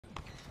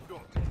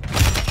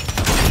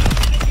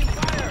Taking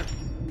fire!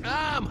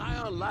 I'm high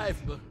on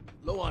life, but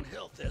low on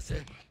health, that's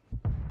it.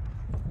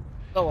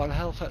 Low on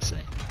health, that's it.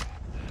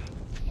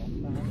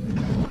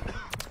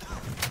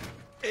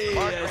 Hey,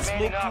 I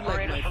smoked you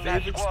like my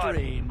favorite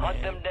strain,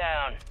 Hunt man. them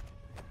down.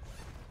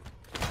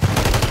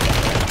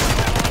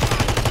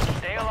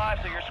 Stay alive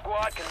so your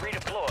squad can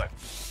redeploy.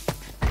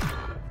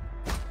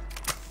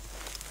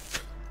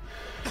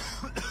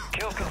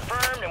 Kill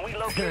confirmed and we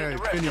located the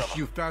rest Finish of them.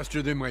 you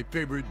faster than my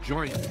favorite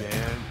joint,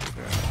 man.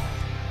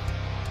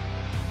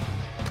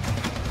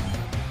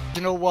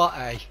 You know what,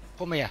 eh?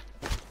 Come here.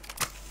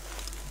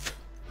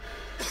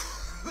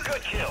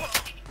 Good kill.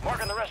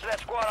 Marking the rest of that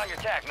squad on your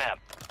tac map.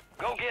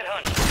 Go get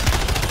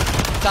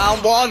hunting. Down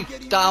one!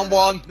 Down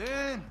one!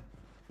 Man.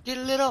 Get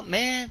lit up,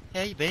 man!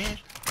 Hey, man.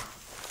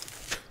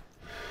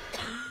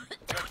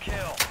 Good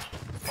kill.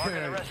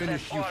 Marking the rest of that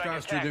Finish you squad on your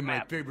faster tac than my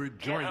map. favorite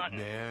Get joint, hunting.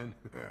 man.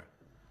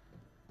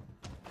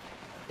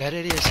 There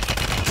it is.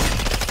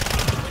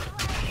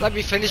 Let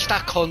me finish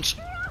that cunt.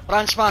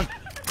 Branchman.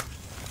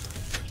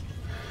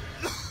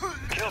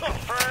 Kill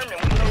confirmed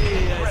and we located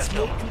Hey, the I rest of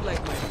them. smoked you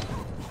like my...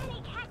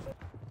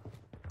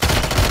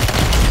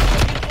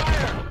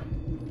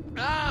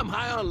 I'm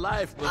high on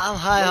life, but I'm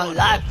high low on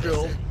life, health,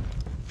 bro. that's it.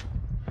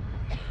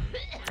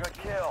 Good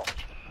kill.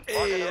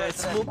 Hey, I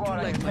Rest of that smoked you squad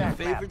on like your my tac map.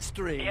 favorite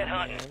strain, Get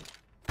man. hunting.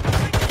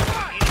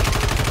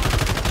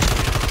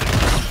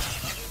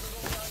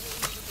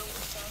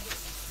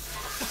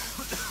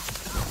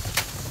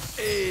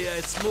 Hey,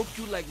 I smoked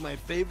you like my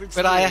favorite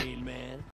Where are ya? strain, man.